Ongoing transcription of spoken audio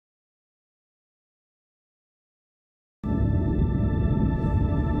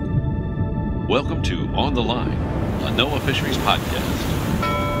Welcome to On the Line, a NOAA Fisheries podcast.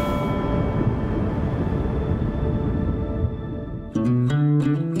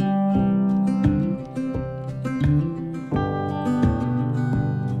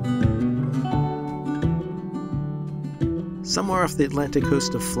 Somewhere off the Atlantic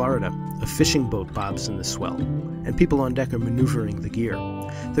coast of Florida, a fishing boat bobs in the swell, and people on deck are maneuvering the gear.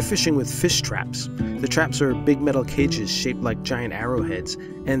 They're fishing with fish traps. The traps are big metal cages shaped like giant arrowheads,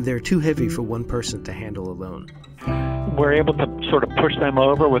 and they're too heavy for one person to handle alone. We're able to sort of push them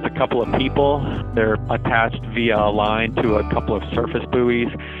over with a couple of people. They're attached via a line to a couple of surface buoys,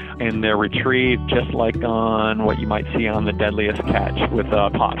 and they're retrieved just like on what you might see on the Deadliest Catch with a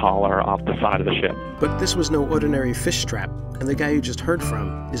pot hauler off the side of the ship. But this was no ordinary fish trap, and the guy you just heard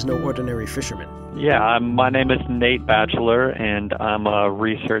from is no ordinary fisherman. Yeah, my name is Nate Bacheler, and I'm a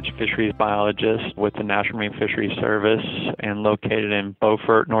research fisheries biologist with the National Marine Fisheries Service and located in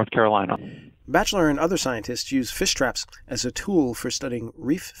Beaufort, North Carolina. Bacheler and other scientists use fish traps as a tool for studying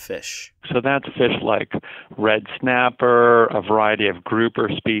reef fish. So that's fish like red snapper, a variety of grouper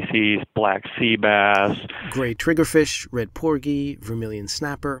species, black sea bass, gray triggerfish, red porgy, vermilion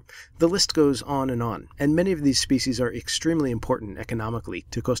snapper. The list goes on, and many of these species are extremely important economically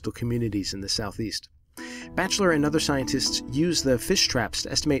to coastal communities in the southeast. Bacheler and other scientists use the fish traps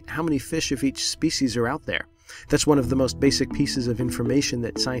to estimate how many fish of each species are out there. That's one of the most basic pieces of information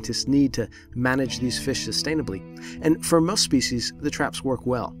that scientists need to manage these fish sustainably, and for most species, the traps work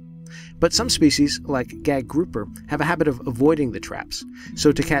well. But some species, like gag grouper, have a habit of avoiding the traps.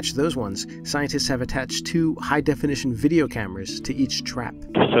 So to catch those ones, scientists have attached 2 high-definition video cameras to each trap.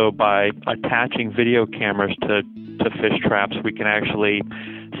 So by attaching video cameras to fish traps, we can actually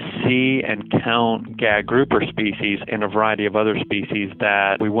see and count gag grouper species and a variety of other species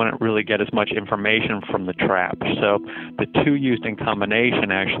that we wouldn't really get as much information from the trap. So the 2 used in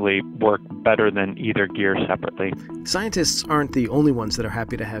combination actually work better than either gear separately. Scientists aren't the only ones that are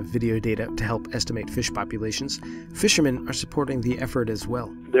happy to have video data to help estimate fish populations. Fishermen are supporting the effort as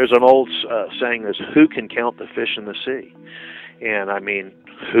well. There's an old saying that's, who can count the fish in the sea? And I mean,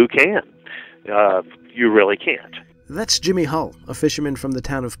 who can? You really can't. That's Jimmy Hull, a fisherman from the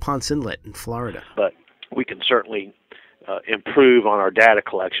town of Ponce Inlet in Florida. But we can certainly improve on our data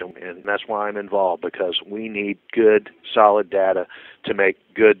collection, and that's why I'm involved, because we need good, solid data to make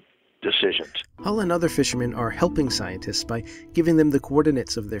good decisions. Hull and other fishermen are helping scientists by giving them the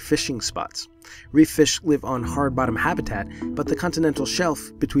coordinates of their fishing spots. Reef fish live on hard-bottom habitat, but the continental shelf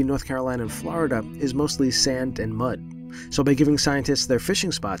between North Carolina and Florida is mostly sand and mud. So by giving scientists their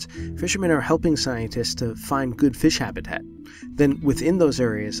fishing spots, fishermen are helping scientists to find good fish habitat. Then within those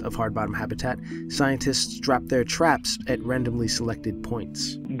areas of hard-bottom habitat, scientists drop their traps at randomly selected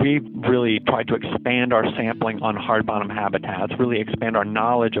points. We really tried to expand our sampling on hard-bottom habitats, really expand our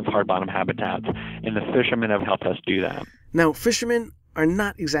knowledge of hard-bottom habitats, and the fishermen have helped us do that. Now, fishermen are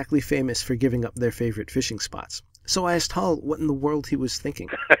not exactly famous for giving up their favorite fishing spots. So I asked Hull what in the world he was thinking.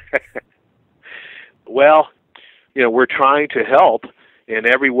 Well, we're trying to help in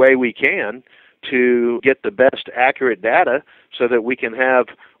every way we can to get the best accurate data so that we can have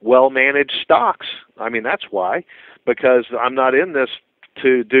well-managed stocks. I mean, that's why, because I'm not in this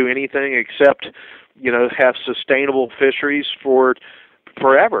to do anything except, have sustainable fisheries for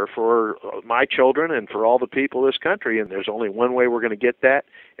forever, for my children and for all the people of this country. And there's only one way we're going to get that,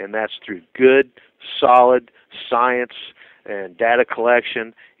 and that's through good, solid science and data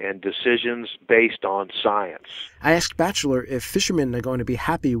collection and decisions based on science. I asked Bacheler if fishermen are going to be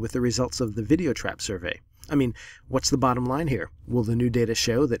happy with the results of the video trap survey. I mean, what's the bottom line here? Will the new data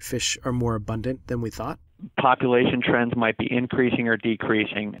show that fish are more abundant than we thought? Population trends might be increasing or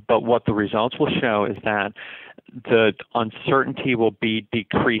decreasing, but what the results will show is that the uncertainty will be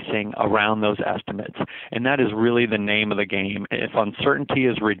decreasing around those estimates. And that is really the name of the game. If uncertainty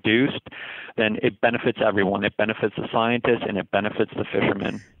is reduced, then it benefits everyone. It benefits the scientists and it benefits the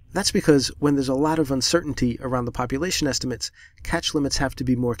fishermen. That's because when there's a lot of uncertainty around the population estimates, catch limits have to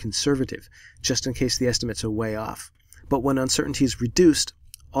be more conservative, just in case the estimates are way off. But when uncertainty is reduced,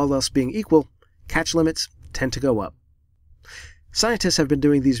 all else being equal, catch limits tend to go up. Scientists have been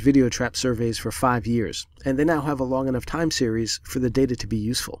doing these video trap surveys for 5 years, and they now have a long enough time series for the data to be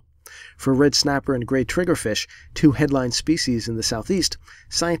useful. For red snapper and gray triggerfish, 2 headline species in the southeast,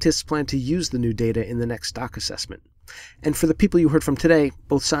 scientists plan to use the new data in the next stock assessment. And for the people you heard from today,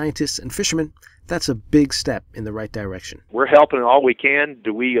 both scientists and fishermen, that's a big step in the right direction. We're helping all we can.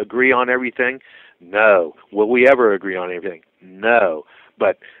 Do we agree on everything? No. Will we ever agree on everything? No.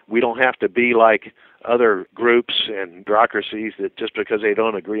 But we don't have to be like other groups and bureaucracies that just because they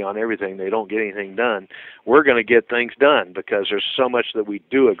don't agree on everything, they don't get anything done. We're going to get things done because there's so much that we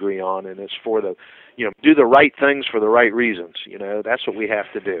do agree on, and it's for the, do the right things for the right reasons. That's what we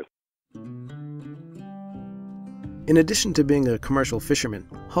have to do. In addition to being a commercial fisherman,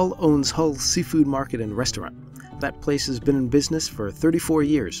 Hull owns Hull Seafood Market and Restaurant. That place has been in business for 34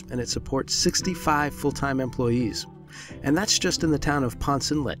 years, and it supports 65 full-time employees. And that's just in the town of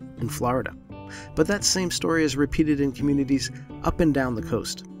Ponce Inlet in Florida. But that same story is repeated in communities up and down the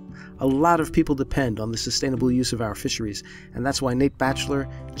coast. A lot of people depend on the sustainable use of our fisheries, and that's why Nate Bacheler,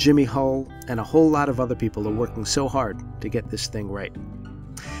 Jimmy Hull, and a whole lot of other people are working so hard to get this thing right.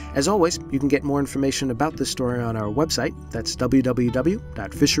 As always, you can get more information about this story on our website. That's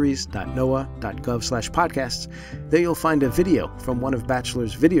www.fisheries.noaa.gov/podcasts. There you'll find a video from one of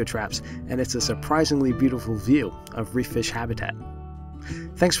Bacheler's video traps, and it's a surprisingly beautiful view of reef fish habitat.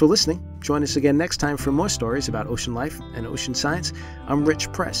 Thanks for listening. Join us again next time for more stories about ocean life and ocean science. I'm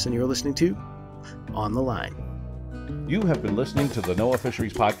Rich Press, and you're listening to On the Line. You have been listening to the NOAA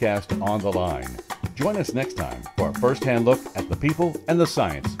Fisheries podcast, On the Line. Join us next time for a first-hand look at the people and the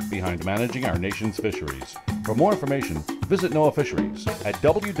science behind managing our nation's fisheries. For more information, visit NOAA Fisheries at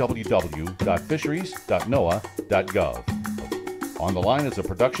www.fisheries.noaa.gov. On the Line is a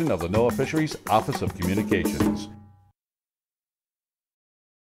production of the NOAA Fisheries Office of Communications.